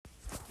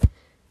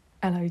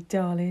Hello,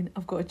 darling.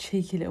 I've got a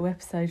cheeky little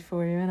episode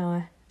for you, and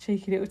I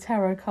cheeky little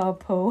tarot card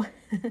pull.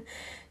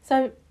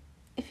 So,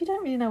 if you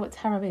don't really know what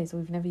tarot is, or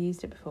we've never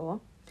used it before,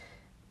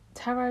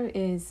 tarot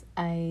is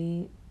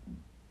a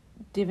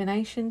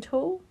divination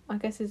tool, I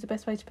guess is the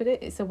best way to put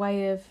it. It's a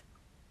way of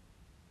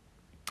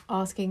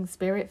asking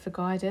spirit for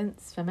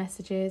guidance, for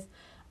messages.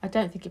 I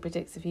don't think it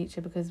predicts the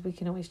future because we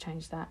can always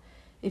change that.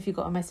 If you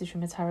got a message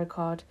from a tarot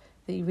card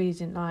that you really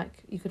didn't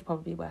like, you could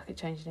probably work at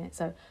changing it.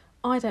 So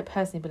I don't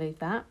personally believe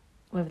that.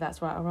 Whether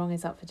that's right or wrong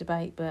is up for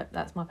debate, but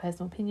that's my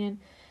personal opinion.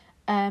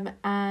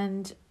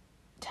 And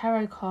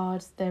tarot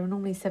cards, there are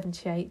normally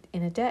 78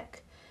 in a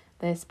deck.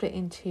 They're split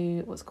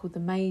into what's called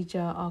the major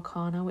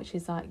arcana, which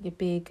is like your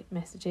big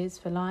messages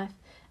for life,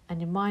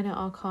 and your minor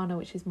arcana,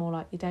 which is more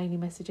like your daily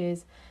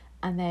messages.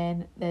 And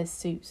then there's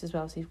suits as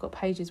well. So you've got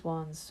pages,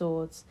 wands,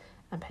 swords,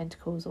 and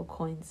pentacles or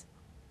coins.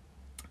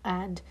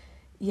 And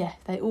yeah,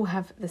 they all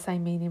have the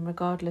same meaning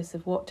regardless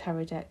of what the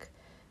tarot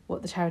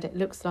deck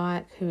looks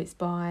like, who it's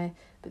by.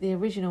 But the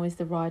original is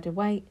the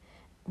Rider-Waite.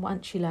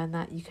 Once you learn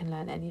that, you can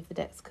learn any of the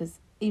decks because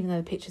even though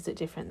the pictures are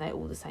different, they're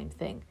all the same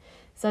thing.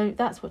 So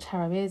that's what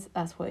tarot is.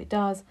 That's what it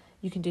does.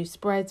 You can do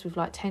spreads with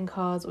like 10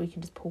 cards, or you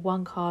can just pull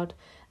one card.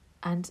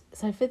 And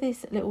so for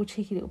this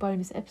cheeky little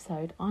bonus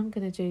episode, I'm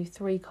going to do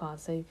 3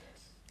 cards. So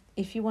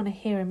if you want to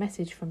hear a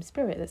message from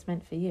Spirit that's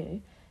meant for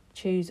you,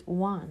 choose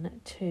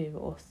 1, 2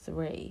 or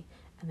 3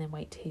 and then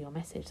wait to hear your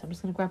message. So I'm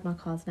just going to grab my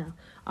cards now.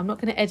 I'm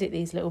not going to edit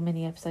these little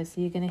mini episodes,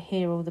 so you're going to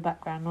hear all the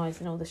background noise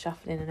and all the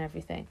shuffling and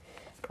everything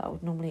that I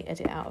would normally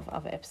edit out of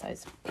other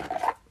episodes.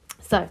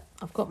 So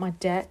I've got my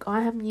deck.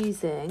 I've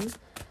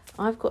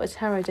got a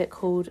tarot deck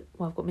called,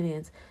 I've got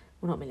millions.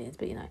 Well, not millions,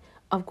 but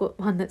I've got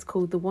one that's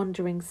called The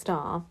Wandering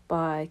Star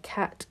by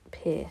Kat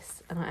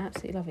Pierce, and I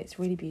absolutely love it. It's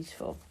really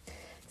beautiful.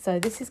 So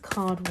this is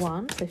card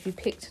 1. So if you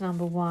picked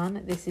number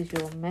 1, this is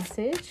your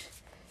message.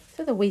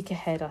 For the week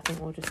ahead, I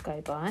think we'll just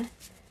go by.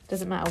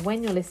 Doesn't matter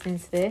when you're listening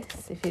to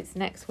this. If it's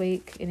next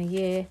week, in a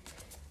year,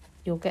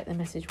 you'll get the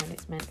message when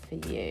it's meant for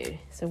you.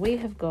 So we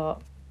have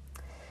got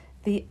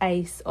the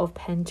Ace of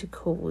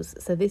Pentacles.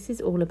 So this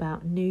is all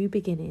about new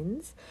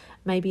beginnings,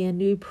 maybe a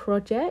new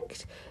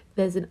project.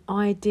 There's an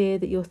idea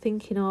that you're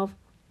thinking of,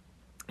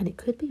 and it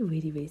could be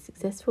really, really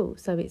successful.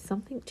 So it's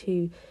something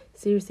to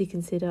seriously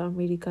consider and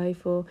really go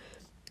for.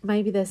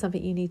 Maybe there's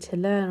something you need to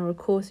learn, or a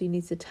course you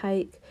need to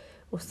take,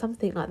 or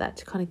something like that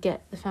to kind of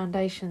get the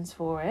foundations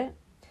for it.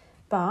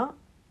 But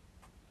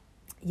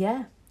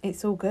yeah,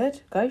 it's all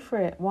good. Go for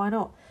it. Why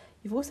not?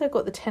 You've also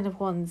got the 10 of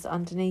Wands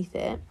underneath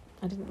it.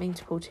 I didn't mean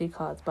to pull 2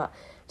 cards, but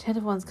 10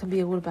 of Wands can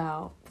be all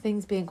about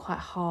things being quite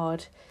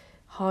hard,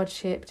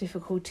 hardship,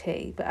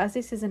 difficulty. But as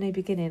this is a new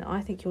beginning,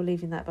 I think you're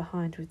leaving that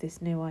behind with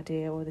this new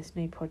idea or this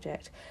new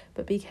project.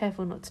 But be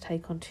careful not to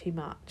take on too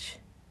much.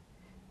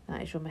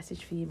 That is your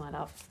message for you, my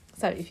love.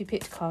 So if you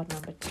picked card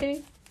number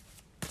 2,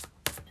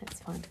 let's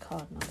find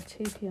card number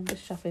 2 for you. I'm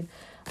just shuffling.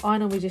 I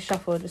normally just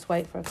shuffle and just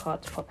wait for a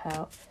card to pop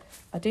out.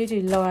 I do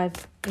live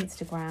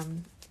Instagram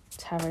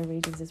tarot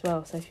readings as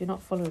well. So if you're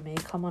not following me,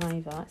 come on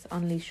over. It's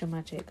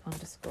 _unleashyourmagic_.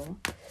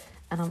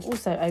 And I'm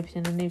also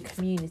opening a new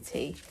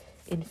community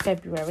in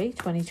February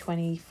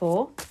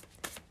 2024.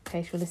 In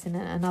case you're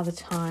listening at another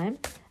time.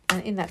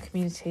 And in that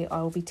community,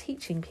 I will be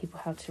teaching people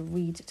how to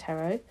read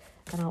tarot.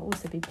 And I'll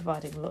also be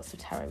providing lots of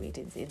tarot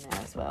readings in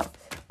there as well.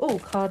 Oh,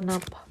 pile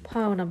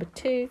number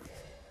 2.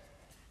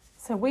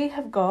 So we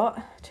have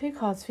got 2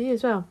 cards for you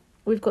as well.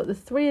 We've got the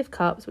 3 of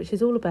Cups, which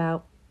is all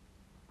about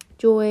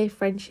joy,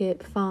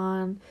 friendship,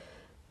 fun,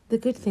 the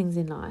good things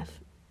in life.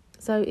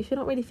 So if you're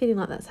not really feeling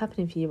like that's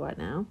happening for you right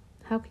now,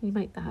 how can you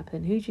make that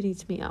happen? Who do you need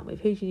to meet up with?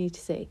 Who do you need to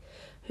see?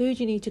 Who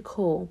do you need to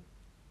call?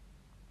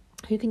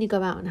 Who can you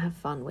go out and have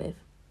fun with?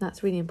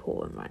 That's really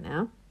important right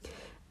now.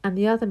 And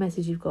the other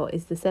message you've got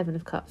is the 7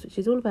 of Cups, which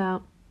is all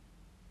about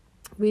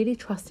really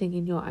trusting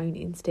in your own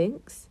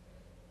instincts.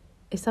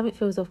 If something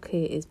feels off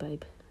key, it is,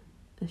 babe.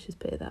 Let's just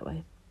put it that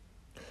way.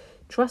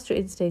 Trust your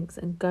instincts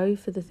and go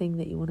for the thing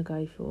that you want to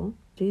go for.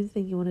 Do the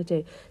thing you want to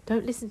do.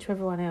 Don't listen to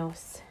everyone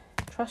else.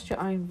 Trust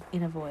your own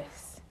inner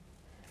voice.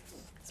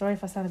 Sorry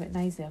if I sound a bit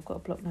nasally. I've got a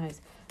blocked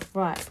nose.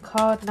 Right,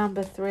 card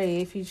number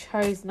 3. If you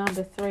chose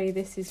number 3,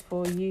 this is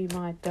for you,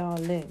 my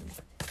darling.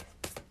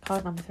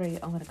 Card number 3.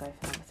 I'm going to go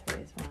for number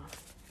 3 as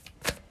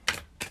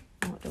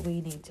well. What do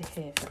we need to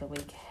hear for the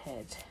week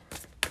ahead?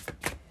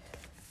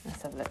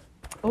 Let's have a look.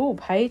 Oh,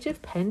 Page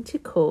of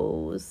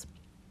Pentacles.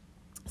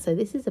 So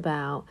this is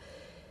about,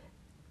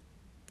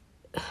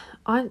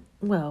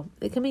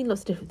 it can mean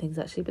lots of different things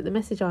actually, but the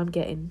message I'm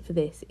getting for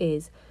this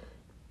is,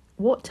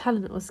 what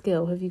talent or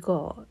skill have you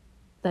got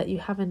that you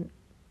haven't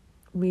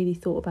really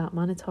thought about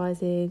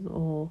monetizing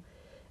or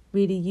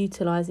really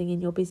utilising in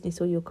your business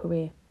or your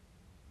career?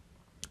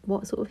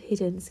 What sort of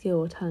hidden skill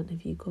or talent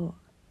have you got?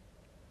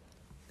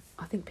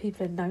 I think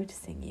people are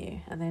noticing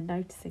you and they're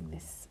noticing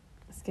this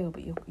skill,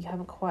 but you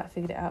haven't quite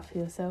figured it out for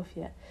yourself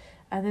yet.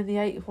 And then the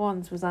 8 of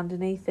Wands was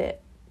underneath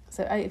it.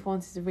 So 8 of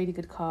Wands is a really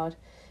good card.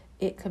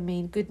 It can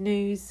mean good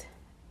news,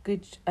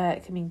 it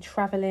can mean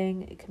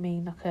travelling, it can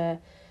mean like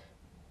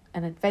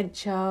an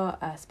adventure,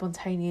 a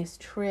spontaneous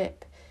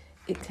trip.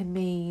 it can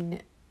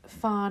mean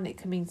fun, it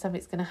can mean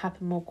something's going to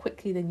happen more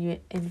quickly than you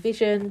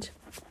envisioned.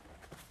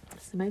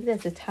 So maybe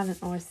there's a talent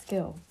or a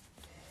skill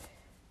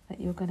that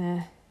you're going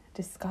to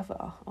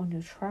discover on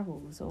your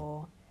travels,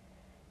 or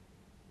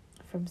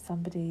from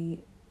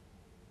somebody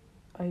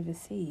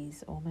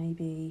overseas, or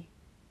maybe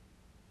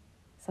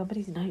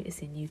somebody's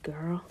noticing you,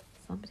 girl.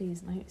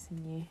 Somebody's noticing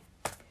you.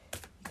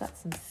 You've got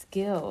some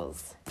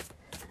skills.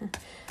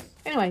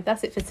 Anyway,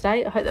 that's it for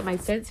today. I hope that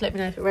made sense. Let me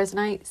know if it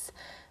resonates.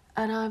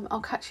 And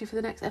I'll catch you for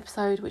the next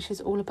episode, which is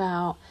all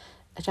about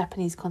a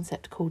Japanese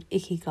concept called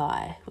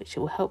Ikigai, which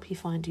will help you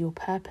find your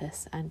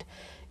purpose and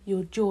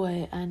your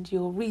joy and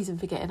your reason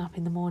for getting up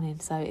in the morning.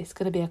 So it's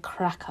going to be a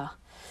cracker.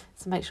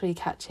 So make sure you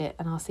catch it,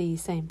 and I'll see you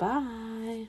soon. Bye.